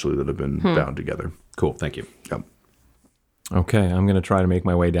essentially that have been bound together. Cool, thank you. Yep. Okay, I'm going to try to make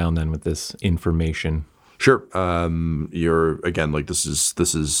my way down then with this information. Sure. You're again like this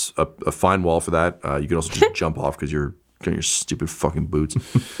is a fine wall for that. You can also just jump off because you're getting your stupid fucking boots.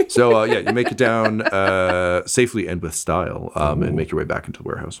 So you make it down safely and with style, and make your way back into the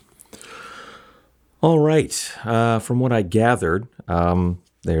warehouse. All right. From what I gathered,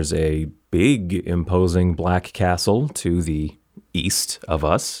 there's a big, imposing black castle to the east of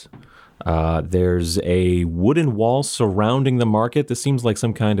us. There's a wooden wall surrounding the market. This seems like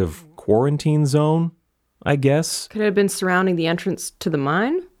some kind of quarantine zone, I guess. Could it have been surrounding the entrance to the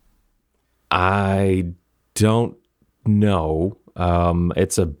mine? I don't know.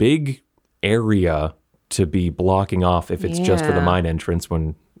 It's a big area to be blocking off if it's just for the mine entrance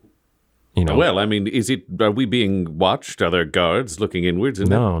when, you know. Well, I mean, are we being watched? Are there guards looking inwards?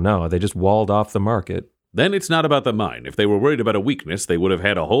 No, they just walled off the market. Then it's not about the mine. If they were worried about a weakness, they would have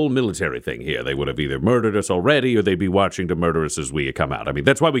had a whole military thing here. They would have either murdered us already or they'd be watching to murder us as we come out. I mean,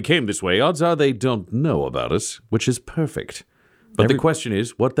 that's why we came this way. Odds are they don't know about us, which is perfect. But the question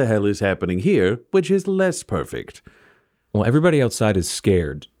is, what the hell is happening here, which is less perfect? Well, everybody outside is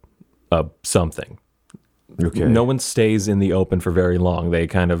scared of something. Okay. No one stays in the open for very long. They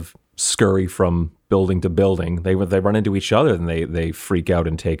kind of scurry from building to building. They run into each other and they freak out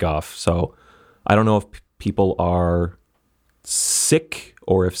and take off. So I don't know if people are sick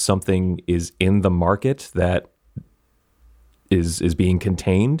or if something is in the market that is being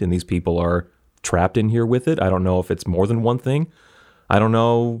contained and these people are trapped in here with it. I don't know if it's more than one thing. I don't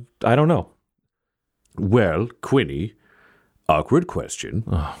know. Well, Quinny, awkward question.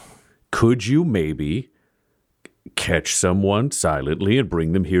 Could you maybe catch someone silently and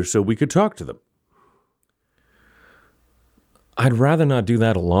bring them here so we could talk to them? I'd rather not do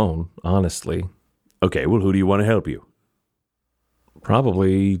that alone, honestly. Okay, well, who do you want to help you?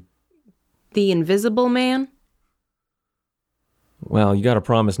 Probably. The Invisible Man? Well, you got to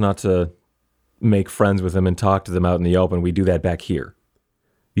promise not to make friends with them and talk to them out in the open. We do that back here.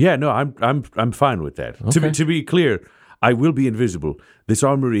 Yeah, no, I'm fine with that. Okay. To be clear, I will be invisible. This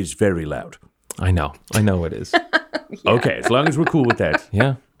armor is very loud. I know it is. Okay, as long as we're cool with that.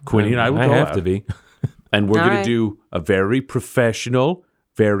 Yeah. Quinny and I will go have out. to be. And we're All going right. to do a very professional,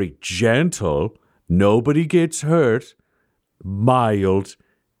 very gentle, nobody gets hurt, mild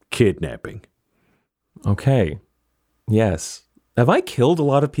kidnapping. Okay. Yes. Have I killed a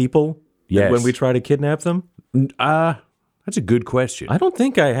lot of people Yes. when we try to kidnap them? That's a good question. I don't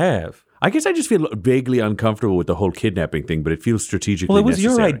think I have. I guess I just feel vaguely uncomfortable with the whole kidnapping thing, but it feels strategically Well, it was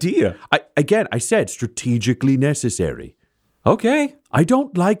necessary. your idea. I said strategically necessary. Okay. I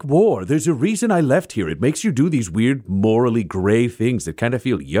don't like war. There's a reason I left here. It makes you do these weird, morally gray things that kind of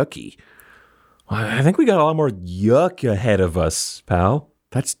feel yucky. I think we got a lot more yuck ahead of us, pal.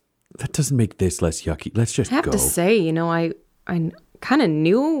 That doesn't make this less yucky. Let's just I have go. to say, I kind of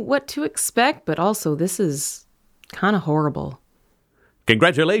knew what to expect, but also this is kind of horrible.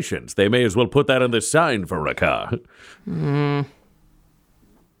 Congratulations. They may as well put that on the sign for Raka.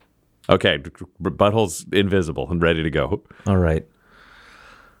 Okay, Butthole's invisible and ready to go. All right.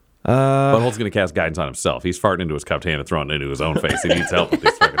 Butthole's going to cast guidance on himself. He's farting into his cupped hand and throwing it into his own face. He needs help with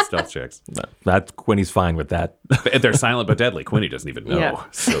these fucking stealth checks. That Quinny's fine with that. They're silent but deadly. Quinny doesn't even know. Yeah.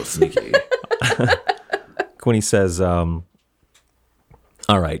 So sneaky. Quinny says, all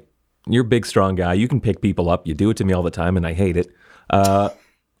right, you're a big, strong guy. You can pick people up. You do it to me all the time, and I hate it.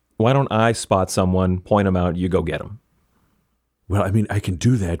 Why don't I spot someone, point them out, you go get them? Well, I mean, I can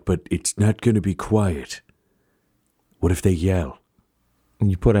do that, but it's not going to be quiet. What if they yell? And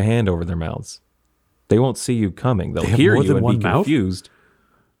you put a hand over their mouths. They won't see you coming. They'll They have hear more you than and one be mouth? confused.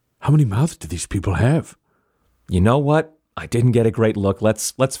 How many mouths do these people have? You know what? I didn't get a great look.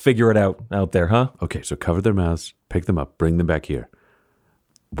 Let's figure it out there, huh? Okay, so cover their mouths, pick them up, bring them back here.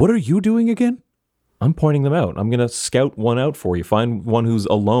 What are you doing again? I'm pointing them out. I'm going to scout one out for you. Find one who's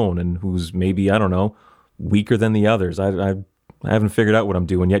alone and who's maybe, I don't know, weaker than the others. I haven't figured out what I'm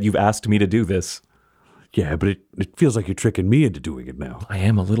doing yet. You've asked me to do this. Yeah, but it feels like you're tricking me into doing it now. I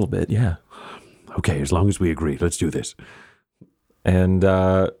am a little bit, yeah. Okay, as long as we agree, let's do this. And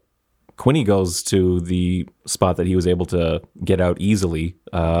Quinny goes to the spot that he was able to get out easily.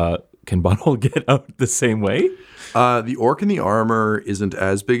 Can Butthole get out the same way? The orc in the armor isn't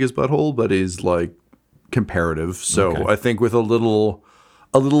as big as Butthole, but is like comparative. So Okay. I think with a little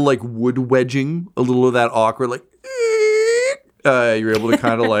like wood wedging, a little of that awkward like you're able to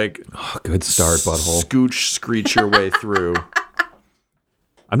kind of like Good start, Butthole. screech your way through.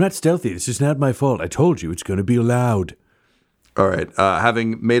 I'm not stealthy. This is not my fault. I told you it's going to be loud. All right.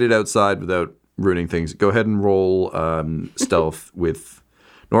 Having made it outside without ruining things, go ahead and roll stealth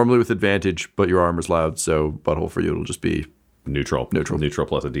normally with advantage, but your armor's loud, so Butthole for you it'll just be Neutral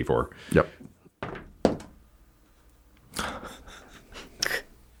plus a D4. Yep.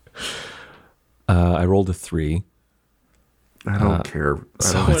 I rolled a 3. I don't care.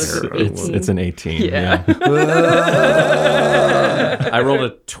 I don't care. It's an 18. Yeah. I rolled a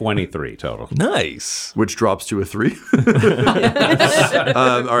 23 total. Nice. Which drops to a 3.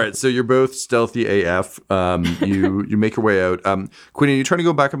 All right, so you're both stealthy AF. You make your way out. Quinny, are you trying to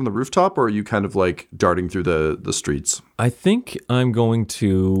go back up on the rooftop, or are you kind of like darting through the streets? I think I'm going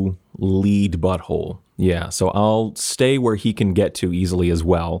to lead Butthole. Yeah, so I'll stay where he can get to easily as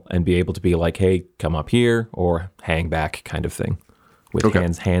well and be able to be like, hey, come up here or hang back kind of thing with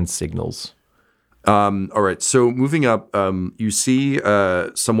hand signals. All right, so moving up, you see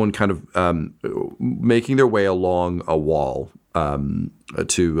someone kind of making their way along a wall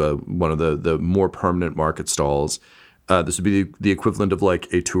to one of the more permanent market stalls. This would be the equivalent of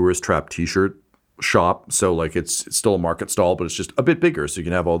like a tourist trap T-shirt shop. So like it's still a market stall, but it's just a bit bigger. So you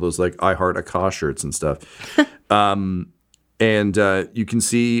can have all those like I Heart Akash shirts and stuff. And you can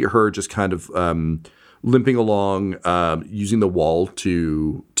see her just kind of limping along, using the wall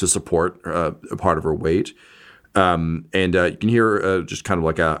to support a part of her weight. And you can hear just kind of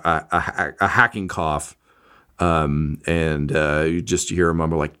like a hacking cough. And you just hear her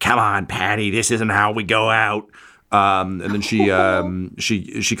mumble like, "Come on, Patty, this isn't how we go out." And then she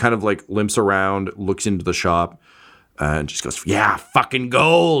kind of like limps around, looks into the shop, and just goes, "Yeah, fucking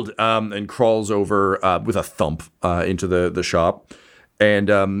gold!" And crawls over with a thump into the shop, and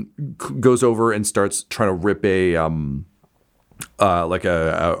goes over and starts trying to rip a one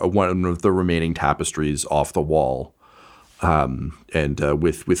of the remaining tapestries off the wall, and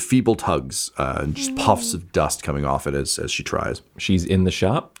with feeble tugs and just puffs of dust coming off it as she tries. She's in the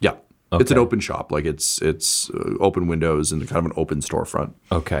shop? Yeah. Okay. It's an open shop, like it's open windows and kind of an open storefront.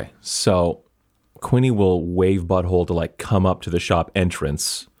 Okay, so Quinny will wave Butthole to like come up to the shop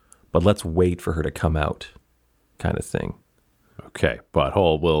entrance, but let's wait for her to come out, kind of thing. Okay,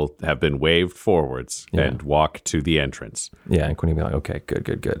 Butthole will have been waved forwards and walk to the entrance. Yeah, and Quinny will be like, okay,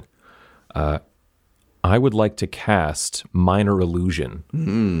 good. I would like to cast Minor Illusion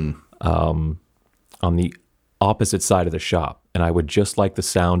on the opposite side of the shop, and I would just like the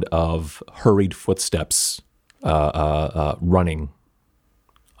sound of hurried footsteps running,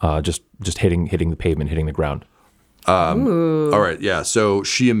 just hitting the pavement, hitting the ground. All right, yeah. So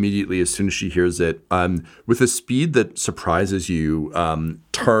she immediately, as soon as she hears it, with a speed that surprises you,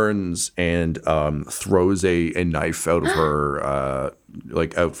 turns and throws a knife out of her,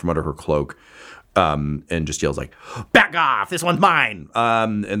 like out from under her cloak, and just yells like, "Back off! This one's mine!"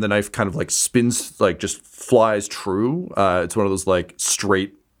 And the knife kind of like spins, like just flies true. It's one of those like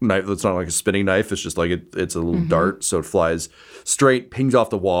straight knife that's not like a spinning knife. It's just like it's a little dart, so it flies straight, pings off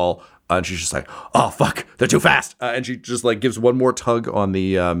the wall. And she's just like, "Oh fuck, they're too fast!" And she just like gives one more tug on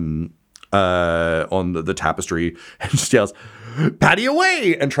the on the tapestry and just yells, "Patty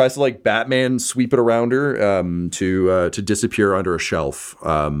away!" and tries to like Batman sweep it around her to disappear under a shelf.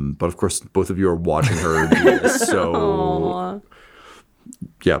 But of course, both of you are watching her do this. So,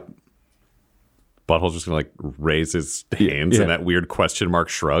 yeah. Butthole's just gonna like raise his hands in that weird question mark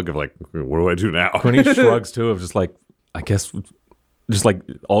shrug of like, what do I do now? When he shrugs too, of just like, I guess, just like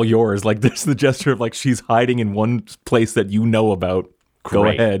all yours. Like this, the gesture of like she's hiding in one place that you know about. Go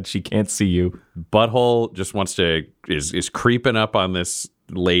ahead, she can't see you. Butthole just wants to is creeping up on this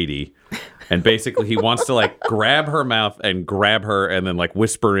lady, and basically he wants to like grab her mouth and grab her, and then like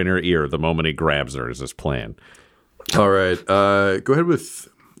whisper in her ear the moment he grabs her. Is his plan? All right, go ahead with.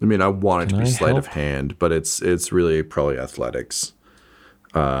 I mean, I want it to be sleight of hand, but it's really probably athletics.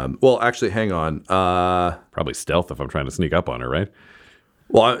 Well, actually, hang on. Probably stealth if I'm trying to sneak up on her, right?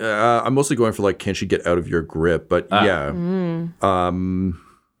 Well, I'm mostly going for like, can she get out of your grip? But yeah. Do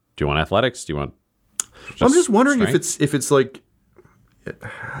you want athletics? Do you want? I'm just wondering strength? if it's like,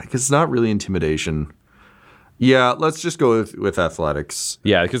 because it's not really intimidation. Yeah, let's just go with athletics.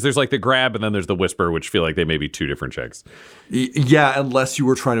 Yeah, because there's like the grab and then there's the whisper, which feel like they may be two different checks. Yeah, unless you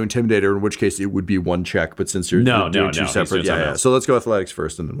were trying to intimidate her, in which case it would be one check. But since you're doing two separate, yeah. So let's go athletics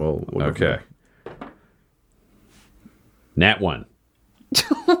first, and then we'll okay. Nat 1.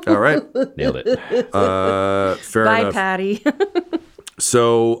 All right, nailed it. Fair Bye, enough. Patty.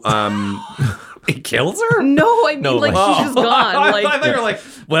 So, He kills her? No, I mean she's just gone. Like, I thought you were like,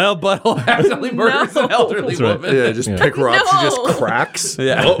 well, Butthole accidentally murders an elderly woman. Yeah, just pick her up. She just cracks.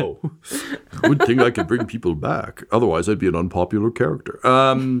 Yeah. Oh, good thing I can bring people back. Otherwise, I'd be an unpopular character.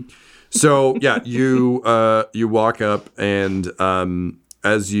 So yeah, you walk up, and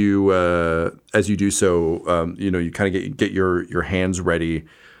as you do so, you kind of get your hands ready,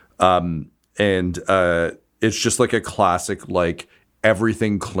 and it's just like a classic like.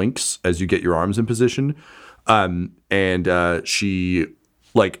 Everything clinks as you get your arms in position, and she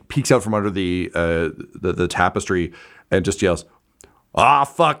like peeks out from under the tapestry and just yells, "Ah,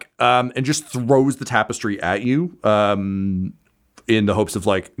 fuck!" And just throws the tapestry at you in the hopes of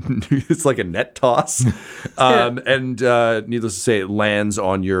like it's like a net toss, and needless to say, it lands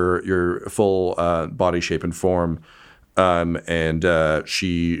on your full body shape and form, and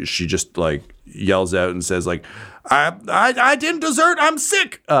she just like yells out and says like. I didn't desert. I'm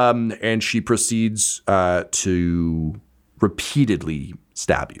sick. And she proceeds to repeatedly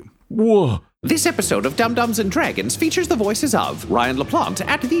stab you. Whoa. This episode of Dum-Dums and Dragons features the voices of Ryan LaPlante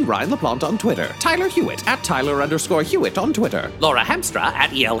at the Ryan LaPlante on Twitter, Tyler Hewitt at Tyler_Hewitt on Twitter, Laura Hamstra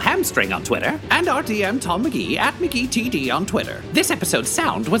at EL Hamstring on Twitter, and our DM Tom McGee at McGeeTD on Twitter. This episode's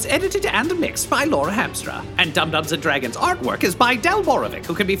sound was edited and mixed by Laura Hamstra, and Dum-Dums and Dragons artwork is by Del Borovic,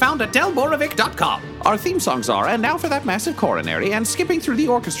 who can be found at delborovic.com. Our theme songs are And Now for That Massive Coronary and Skipping Through the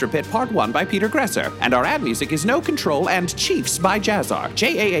Orchestra Pit Part 1 by Peter Gresser, and our ad music is No Control and Chiefs by Jazzar,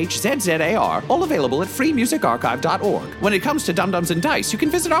 JAHZZAR, all available at freemusicarchive.org. When it comes to Dum-Dums and Dice, you can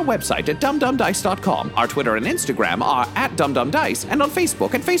visit our website at dumdumdice.com. Our Twitter and Instagram are at dumdumdice, and on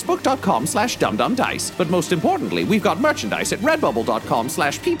Facebook at facebook.com/dumdumdice. But most importantly, we've got merchandise at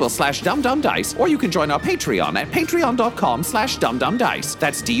redbubble.com/people/dumdumdice, or you can join our Patreon at patreon.com/dumdumdice.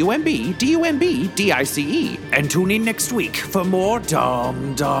 That's DUMBDUMBDICE. And tune in next week for more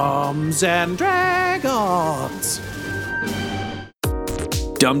Dum-Dums and Dragons.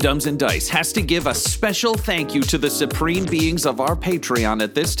 Dum-Dums and Dice has to give a special thank you to the supreme beings of our Patreon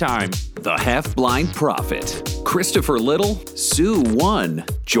at this time. The Half-Blind Prophet, Christopher Little, Sue One,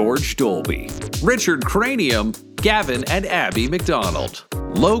 George Dolby, Richard Cranium, Gavin and Abby McDonald,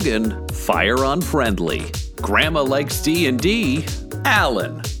 Logan, Fire Unfriendly, Grandma Likes D&D,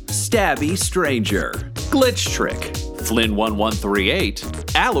 Alan, Stabby Stranger, Glitch Trick, Flynn1138,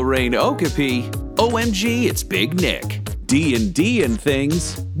 Alarain Okapi, OMG It's Big Nick, D&D and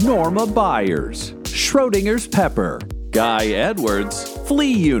Things, Norma Byers, Schrodinger's Pepper, Guy Edwards,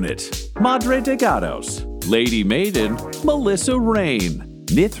 Flea Unit, Madre de Gatos, Lady Maiden, Melissa Rain,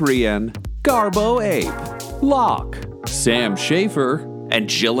 Nithrian, Garbo Ape, Locke, Sam Schaefer, and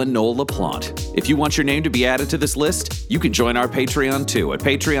Jill and Noel LaPlante. If you want your name to be added to this list, you can join our Patreon too at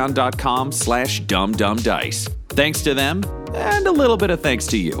patreon.com/dumdumdice. Thanks to them, and a little bit of thanks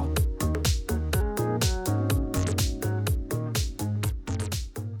to you.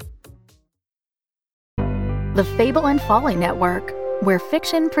 The Fable and Folly Network, where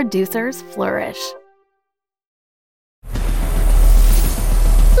fiction producers flourish.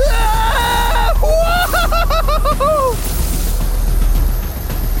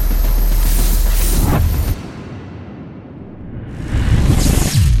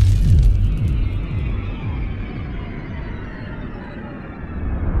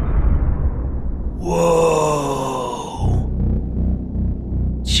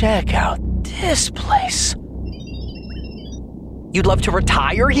 check out this place. You'd love to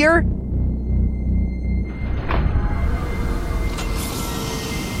retire here?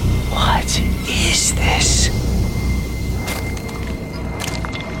 What is this?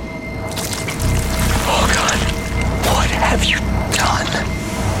 Oh God, what have you done?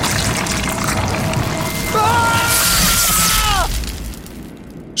 Ah!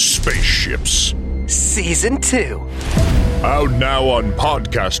 Spaceships. Season 2. Out now on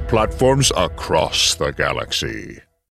podcast platforms across the galaxy.